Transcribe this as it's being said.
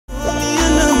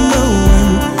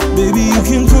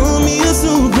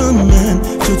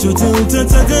Hey guys,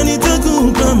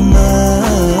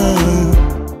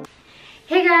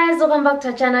 welcome back to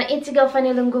our channel. It's your girl Fanny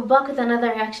Lungu back with another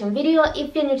reaction video.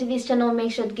 If you're new to this channel,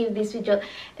 make sure to give this video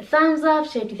a thumbs up,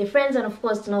 share it with your friends, and of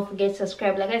course do not forget to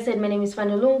subscribe. Like I said, my name is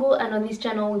Fanny Lungu, and on this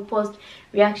channel we post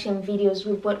reaction videos.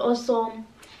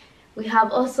 We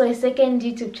have also a second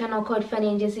YouTube channel called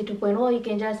Fanny&jessy 2.0. You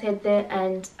can just head there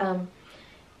and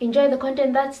enjoy the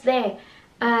content that's there.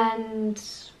 And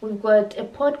we've got a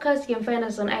podcast. You can find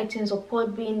us on iTunes or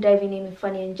Podbean, diving in with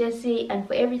Fanny&jessy. And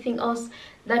for everything else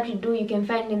that we do, you can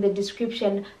find in the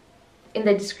description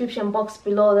box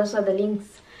below. That's where the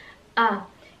links are.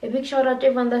 A big shout out to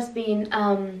everyone that's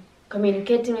been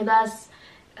communicating with us,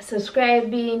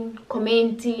 subscribing,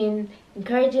 commenting,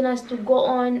 encouraging us to go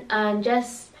on and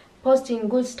just posting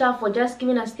good stuff or just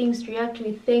giving us things to react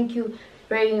with. Thank you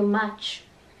very much.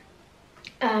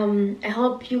 I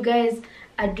hope you guys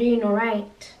are doing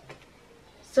alright.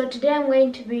 So today I'm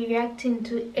going to be reacting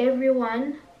to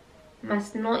Everyone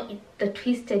Must Know the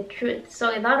Twisted Truth.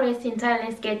 So without wasting time,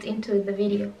 let's get into the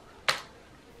video.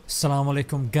 Assalamu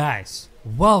alaikum guys,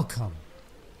 welcome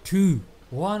to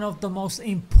one of the most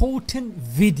important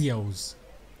videos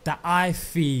that I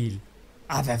feel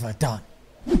I've ever done.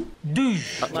 Dude,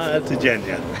 that's a gen,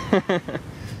 yeah.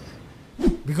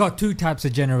 We got two types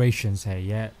of generations here,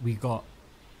 yeah. We got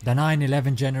the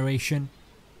 9/11 generation,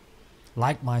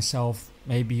 like myself.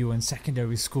 Maybe you were in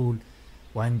secondary school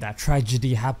when that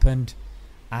tragedy happened,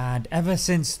 and ever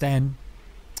since then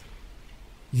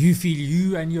you feel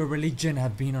you and your religion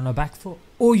have been on a back foot.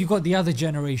 Or you got the other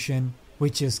generation,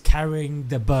 which is carrying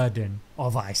the burden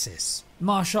of ISIS.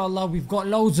 MashaAllah, we've got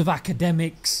loads of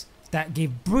academics that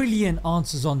give brilliant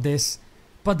answers on this,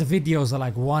 but the videos are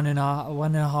like one and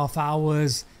a half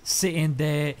hours, sitting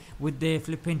there with their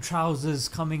flipping trousers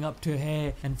coming up to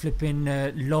hair and flipping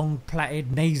long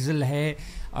plaited nasal hair.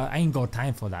 I ain't got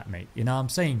time for that, mate, you know what I'm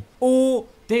saying? Or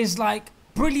there's like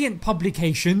brilliant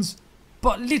publications,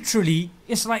 but literally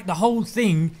it's like the whole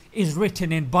thing is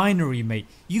written in binary, mate.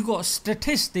 You got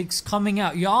statistics coming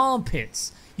out your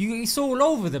armpits, it's all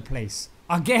over the place.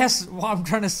 I guess what I'm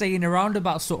trying to say in a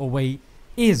roundabout sort of way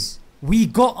is we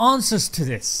got answers to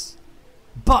this,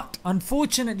 but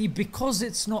unfortunately because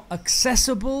it's not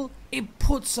accessible, it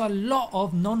puts a lot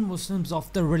of non-Muslims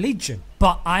off the religion.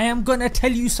 But I am gonna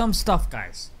tell you some stuff,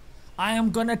 guys. I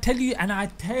am gonna tell you, and I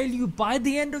tell you by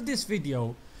the end of this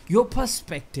video your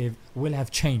perspective will have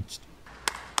changed.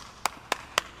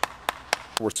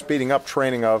 We're speeding up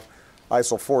training of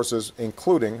ISIL forces,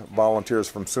 including volunteers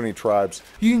from Sunni tribes.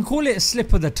 You can call it a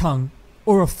slip of the tongue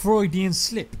or a Freudian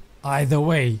slip. Either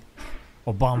way,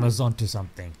 Obama's onto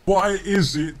something. Why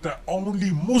is it that only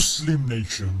Muslim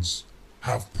nations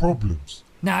have problems?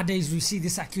 Nowadays we see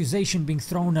this accusation being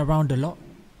thrown around a lot.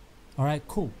 Alright,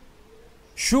 cool.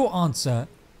 Short answer,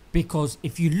 because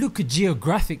if you look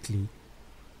geographically,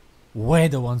 we're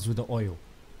the ones with the oil.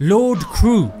 Lord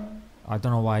Crew. I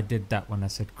don't know why I did that when I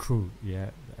said crew, yeah.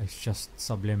 It's just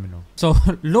subliminal. So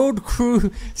Lord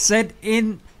Crew said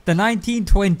in the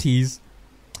 1920s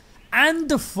and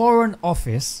the Foreign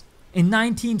Office in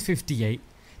 1958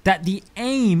 that the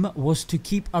aim was to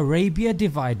keep Arabia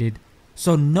divided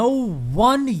so no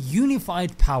one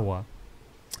unified power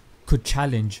could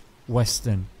challenge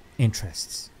Western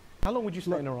interests. How long would you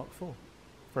stay in Iraq for?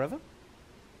 Forever?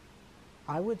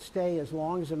 I would stay as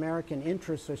long as American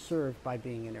interests are served by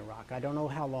being in Iraq. I don't know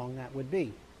how long that would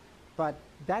be. But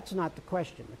that's not the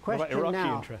question. The question what about Iraqi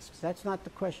now, interests? That's not the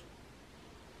question.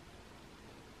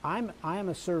 I am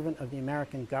a servant of the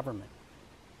American government.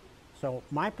 So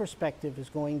my perspective is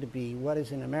going to be what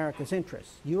is in America's interest.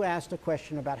 You asked a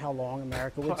question about how long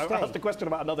America would stay. I asked a question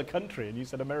about another country and you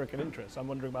said American interests. I'm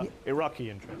wondering about Iraqi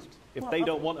interests. If they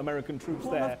don't want American troops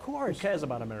there, of course. who cares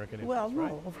about American interests, well, no,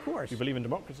 right? of course. You believe in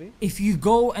democracy? If you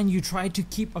go and you try to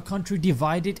keep a country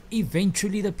divided,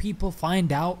 eventually the people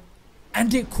find out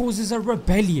and it causes a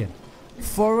rebellion.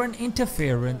 Foreign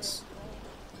interference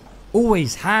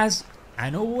always has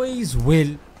and always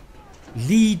will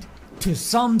lead to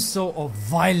some sort of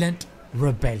violent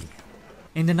rebellion.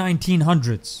 In the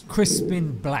 1900s,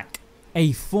 Crispin Black,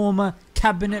 a former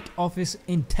Cabinet Office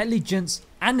intelligence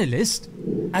analyst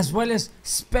as well as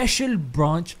special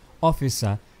branch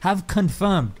officer, have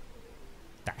confirmed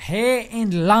that here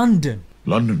in London,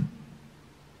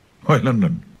 Why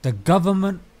London? the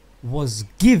government was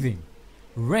giving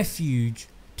refuge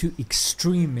to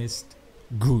extremist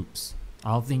groups.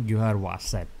 I don't think you heard what I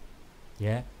said.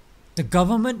 Yeah, the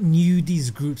government knew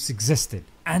these groups existed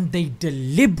and they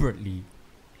deliberately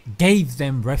gave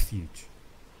them refuge.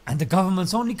 And the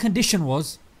government's only condition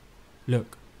was,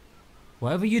 look,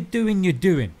 whatever you're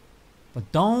doing,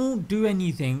 but don't do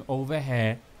anything over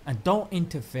here and don't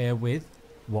interfere with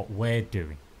what we're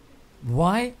doing.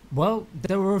 Why? Well,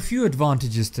 there were a few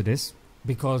advantages to this,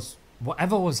 because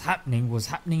whatever was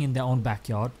happening in their own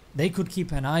backyard. They could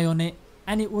keep an eye on it,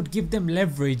 and it would give them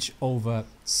leverage over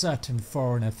certain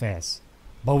foreign affairs.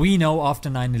 But we know after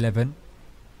 9/11,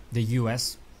 the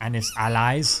US and its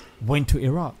allies went to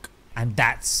Iraq, and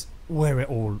that's where it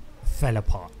all fell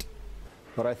apart.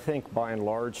 But I think by and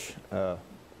large,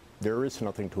 there is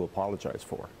nothing to apologize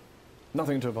for.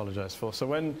 Nothing to apologize for. So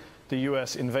when the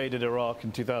US invaded Iraq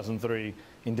in 2003,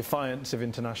 in defiance of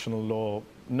international law,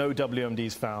 no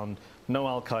WMDs found, no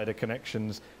Al-Qaeda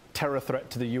connections, terror threat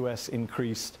to the US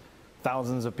increased,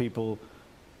 thousands of people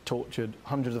tortured,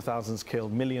 hundreds of thousands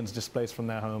killed, millions displaced from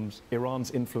their homes,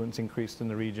 Iran's influence increased in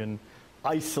the region,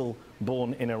 ISIL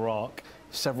born in Iraq,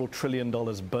 several $1 trillion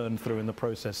burned through in the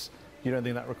process. You don't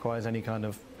think that requires any kind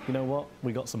of, you know what,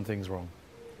 we got some things wrong?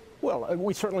 Well,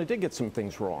 we certainly did get some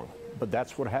things wrong, but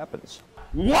that's what happens.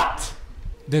 What?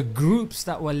 The groups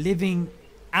that were living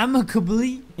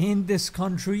amicably in this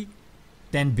country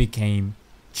then became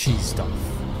cheesed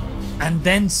off. And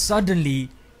then suddenly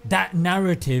that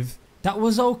narrative that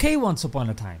was okay once upon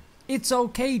a time. It's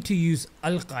okay to use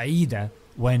Al-Qaeda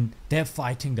when they're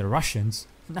fighting the Russians.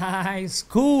 Nice,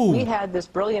 cool. We had this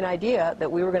brilliant idea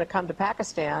that we were going to come to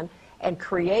Pakistan and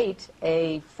create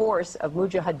a force of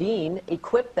mujahideen,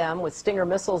 equip them with Stinger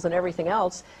missiles and everything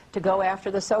else to go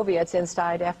after the Soviets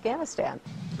inside Afghanistan.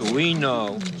 We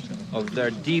know of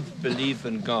their deep belief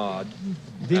in God,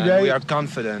 and we are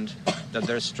confident that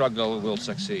their struggle will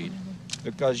succeed.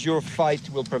 Because your fight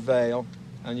will prevail,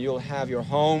 and you'll have your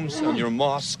homes and your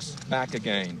mosques back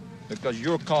again. Because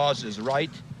your cause is right,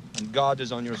 and God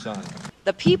is on your side.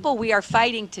 The people we are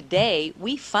fighting today,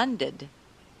 we funded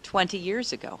 20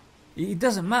 years ago. It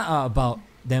doesn't matter about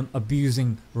them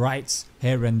abusing rights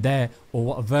here and there or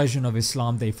what version of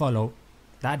Islam they follow.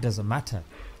 That doesn't matter.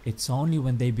 It's only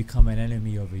when they become an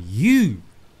enemy of you,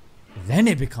 then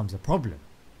it becomes a problem.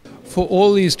 For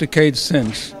all these decades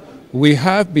since, we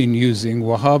have been using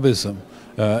Wahhabism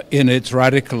in its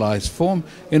radicalized form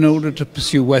in order to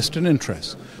pursue Western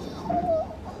interests.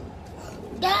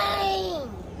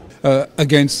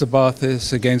 Against the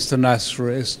Baathists, against the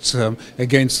Nasrists,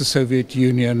 against the Soviet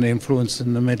Union influence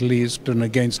in the Middle East, and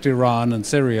against Iran and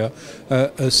Syria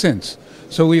since.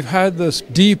 So we've had this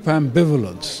deep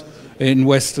ambivalence in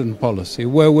Western policy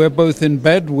where we're both in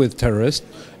bed with terrorists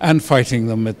and fighting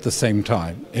them at the same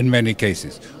time in many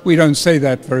cases. We don't say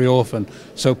that very often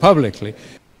so publicly.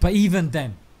 But even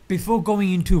then, before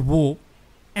going into war,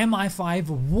 MI5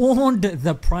 warned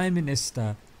the Prime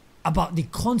Minister about the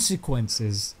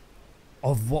consequences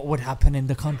of what would happen in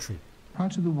the country. Prior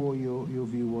to the war, your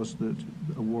view was that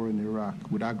a war in Iraq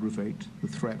would aggravate the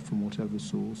threat from whatever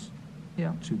source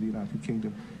to the United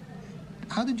Kingdom.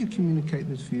 How did you communicate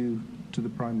this view to the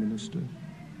Prime Minister?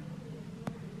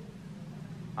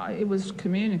 It was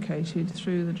communicated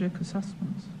through the JIC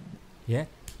assessments. Yeah,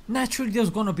 naturally there's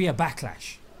going to be a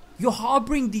backlash. You're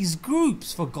harboring these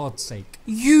groups, for God's sake.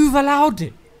 You've allowed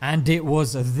it. And it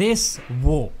was this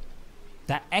war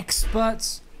that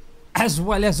experts as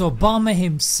well as Obama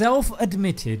himself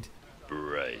admitted,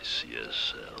 brace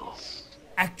yourself,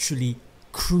 actually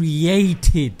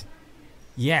created,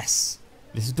 yes,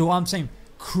 listen to what I'm saying,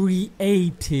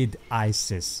 created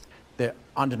ISIS. There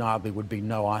undeniably would be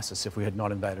no ISIS if we had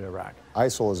not invaded Iraq.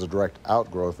 ISIL is a direct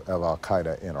outgrowth of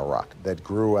Al-Qaeda in Iraq that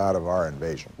grew out of our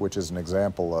invasion, which is an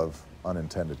example of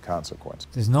unintended consequence.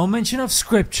 There's no mention of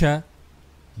scripture,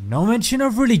 no mention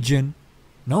of religion,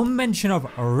 no mention of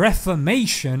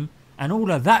reformation and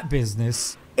all of that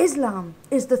business. Islam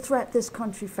is the threat this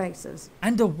country faces.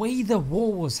 And the way the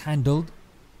war was handled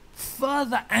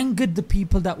further angered the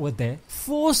people that were there,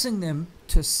 forcing them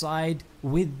to side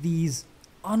with these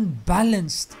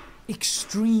unbalanced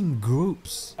extreme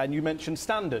groups. And you mentioned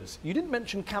standards. You didn't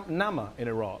mention Camp Nama in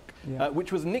Iraq,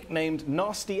 which was nicknamed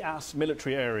Nasty Ass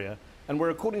Military Area, and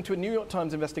where, according to a New York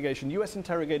Times investigation, US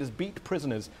interrogators beat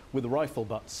prisoners with rifle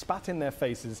butts, spat in their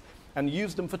faces, and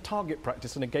used them for target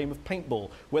practice in a game of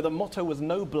paintball, where the motto was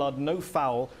no blood, no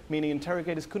foul, meaning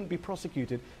interrogators couldn't be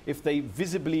prosecuted if a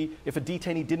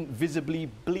detainee didn't visibly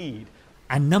bleed.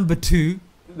 And number two,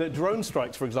 the drone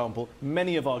strikes, for example,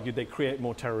 many have argued they create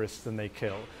more terrorists than they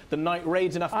kill. The night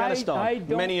raids in Afghanistan,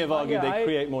 many have argued they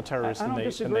create more terrorists than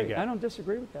they get. I don't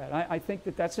disagree with that. I think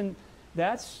that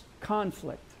that's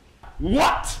conflict.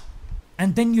 What?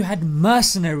 And then you had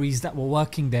mercenaries that were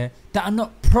working there that are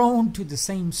not prone to the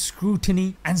same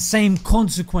scrutiny and same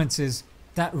consequences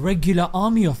that regular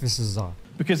army officers are.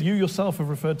 Because you yourself have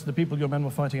referred to the people your men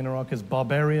were fighting in Iraq as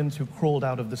barbarians who crawled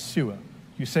out of the sewer.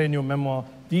 You say in your memoir,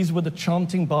 these were the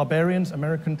chanting barbarians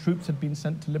American troops had been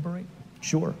sent to liberate?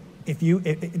 Sure. If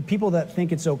people that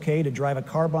think it's okay to drive a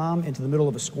car bomb into the middle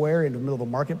of a square, into the middle of a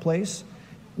marketplace,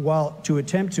 while to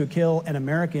attempt to kill an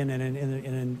American,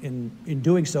 and in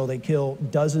doing so they kill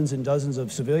dozens and dozens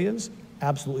of civilians,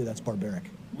 absolutely that's barbaric.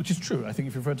 Which is true. I think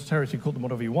if you refer to terrorists, you call them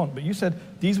whatever you want. But you said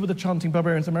these were the chanting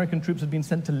barbarians American troops had been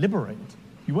sent to liberate.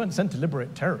 You weren't sent to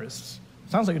liberate terrorists.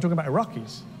 Sounds like you're talking about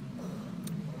Iraqis.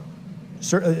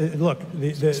 Sir, look,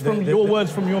 your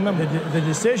words from your memoir. The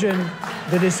decision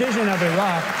of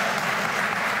Iraq.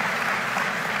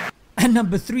 And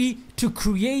number 3, to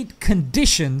create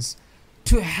conditions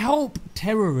to help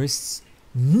terrorists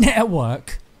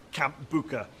network. Camp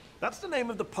Buka. That's the name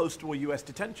of the post-war US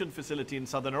detention facility in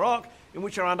southern Iraq, in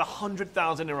which around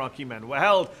 100,000 Iraqi men were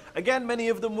held. Again, many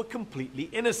of them were completely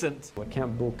innocent.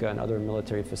 Camp Buka and other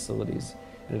military facilities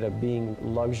ended up being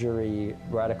luxury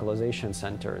radicalization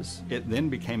centers. It then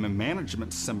became a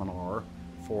management seminar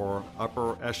for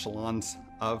upper echelons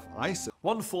of ISIS.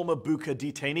 One former Buka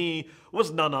detainee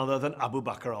was none other than Abu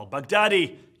Bakr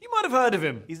al-Baghdadi. You might have heard of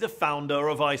him. He's the founder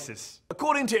of ISIS.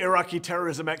 According to Iraqi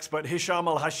terrorism expert Hisham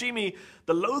al-Hashimi,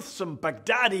 the loathsome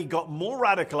Baghdadi got more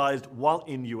radicalized while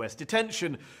in US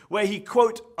detention, where he,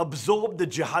 quote, absorbed the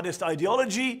jihadist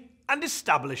ideology and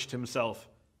established himself.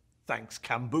 Thanks,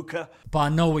 Camp Buka. But I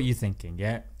know what you're thinking,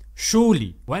 yeah?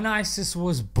 Surely, when ISIS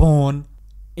was born,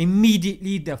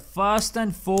 immediately the first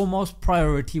and foremost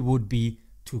priority would be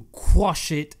to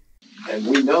quash it. And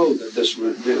we know that this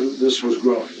was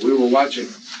growing. We were watching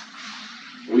it.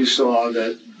 We saw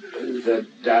that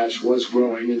Daesh was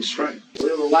growing in strength.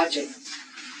 We were watching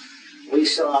it. We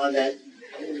saw that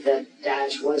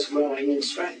Daesh was growing in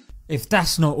strength. If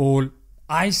that's not all,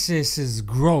 ISIS's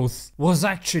growth was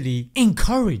actually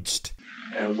encouraged.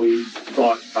 And we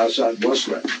thought Assad was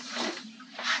threatened.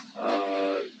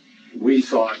 We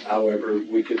thought, however,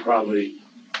 we could probably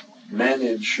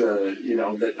manage,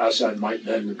 that Assad might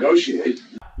then negotiate.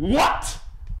 What?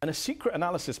 And a secret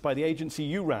analysis by the agency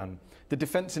you ran, the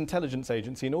Defense Intelligence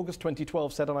Agency, in August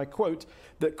 2012 said, and I quote,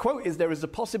 that, quote, is there is a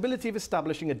possibility of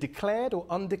establishing a declared or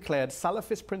undeclared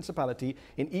Salafist principality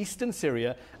in eastern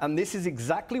Syria, and this is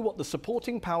exactly what the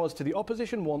supporting powers to the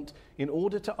opposition want in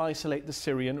order to isolate the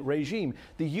Syrian regime.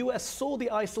 The US saw the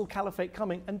ISIL caliphate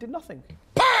coming and did nothing.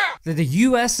 That the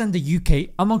US and the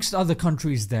UK, amongst other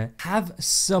countries there, have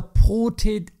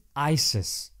supported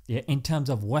ISIS, yeah, in terms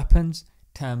of weapons,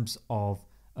 in terms of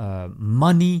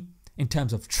money, in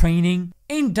terms of training,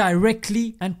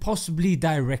 indirectly and possibly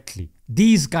directly.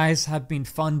 These guys have been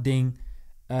funding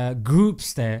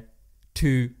groups there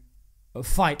to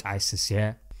fight ISIS,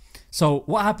 yeah? So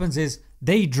what happens is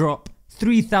they drop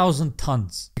 3,000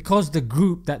 tons because the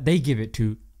group that they give it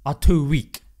to are too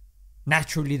weak.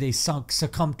 Naturally they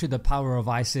succumb to the power of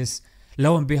ISIS.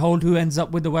 Lo and behold, who ends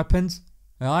up with the weapons?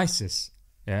 ISIS,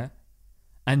 yeah?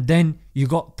 And then you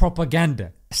got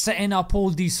propaganda, setting up all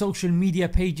these social media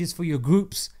pages for your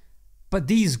groups, but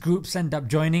these groups end up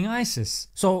joining ISIS.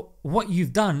 So what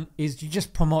you've done is you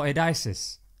just promoted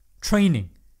ISIS. Training,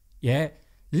 yeah?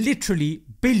 Literally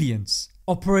billions.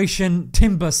 Operation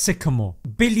Timber Sycamore,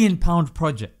 £1 billion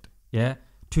project, yeah?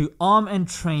 To arm and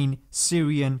train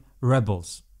Syrian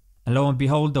rebels. And lo and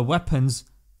behold, the weapons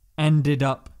ended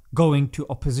up going to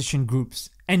opposition groups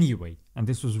anyway. And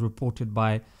this was reported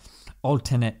by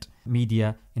Alternate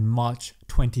Media in March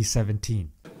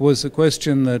 2017. Was a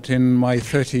question that in my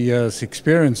 30 years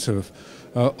experience of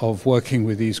working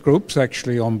with these groups,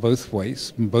 actually on both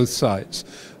ways, on both sides,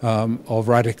 of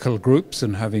radical groups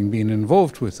and having been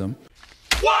involved with them.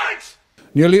 What?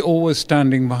 Nearly always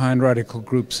standing behind radical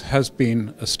groups has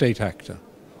been a state actor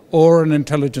or an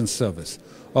intelligence service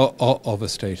of a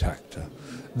state actor.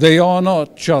 They are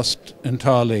not just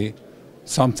entirely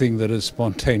something that has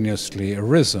spontaneously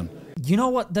arisen. You know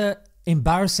what the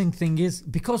embarrassing thing is?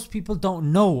 Because people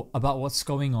don't know about what's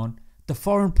going on, the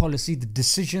foreign policy, the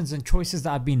decisions and choices that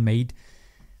have been made,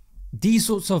 these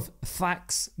sorts of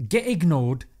facts get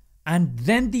ignored, and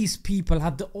then these people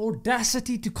have the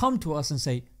audacity to come to us and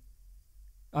say,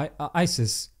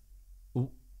 ISIS,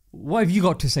 what have you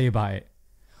got to say about it?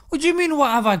 What do you mean,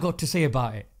 what have I got to say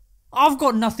about it? I've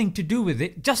got nothing to do with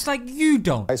it, just like you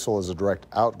don't. ISIL is a direct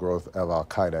outgrowth of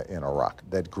al-Qaeda in Iraq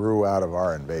that grew out of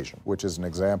our invasion, which is an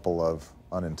example of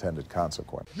unintended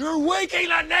consequence. You're waking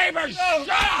the neighbors!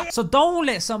 So don't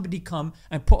let somebody come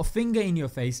and put a finger in your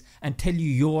face and tell you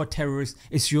you're a terrorist,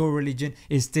 it's your religion,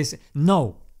 it's this.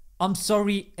 No, I'm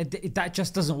sorry, that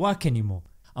just doesn't work anymore.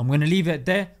 I'm going to leave it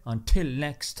there until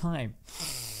next time.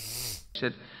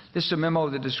 This is a memo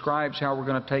that describes how we're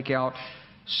going to take out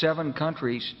 7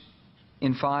 countries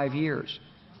in 5 years.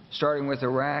 starting with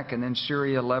Iraq and then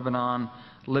Syria, Lebanon,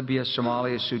 Libya,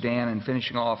 Somalia, Sudan, and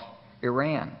finishing off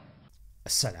Iran.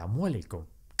 Assalamu alaikum.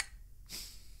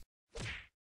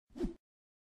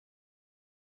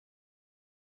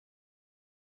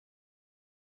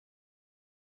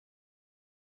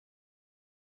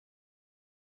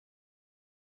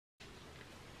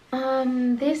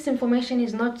 This information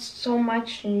is not so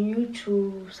much new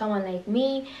to someone like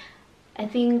me. I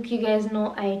think you guys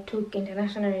know I took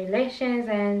international relations,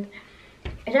 and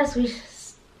I just wish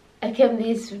I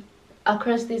came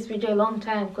across this video a long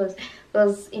time, because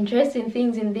there's interesting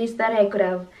things in this that I could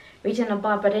have written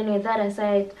about. But anyway, that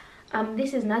aside,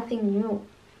 this is nothing new.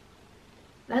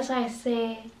 That's why I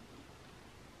say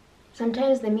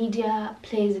sometimes the media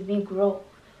plays a big role.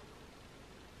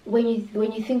 When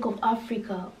you think of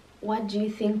Africa, what do you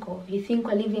think of? You think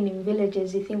we're living in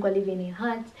villages, you think we're living in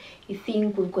huts, you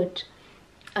think we've got,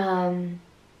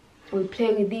 we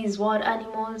play with these wild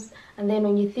animals, and then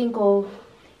when you think of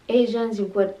Asians,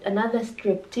 you've got another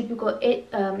stereotypical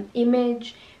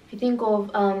image. If you think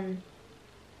of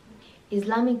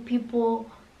Islamic people,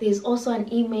 there's also an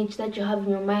image that you have in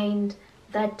your mind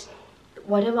that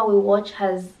whatever we watch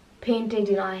has painted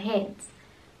in our heads.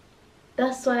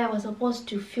 That's why we're supposed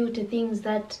to filter things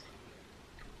that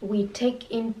we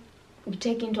take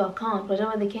into account,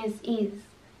 whatever the case is.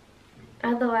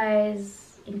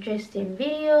 Otherwise, interesting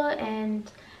video,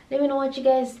 and let me know what you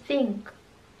guys think.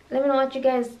 Let me know what you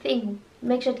guys think.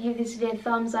 Make sure to give this video a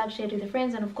thumbs up, share it with your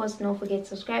friends, and of course don't forget to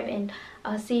subscribe, and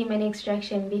I'll see you in my next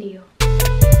reaction video.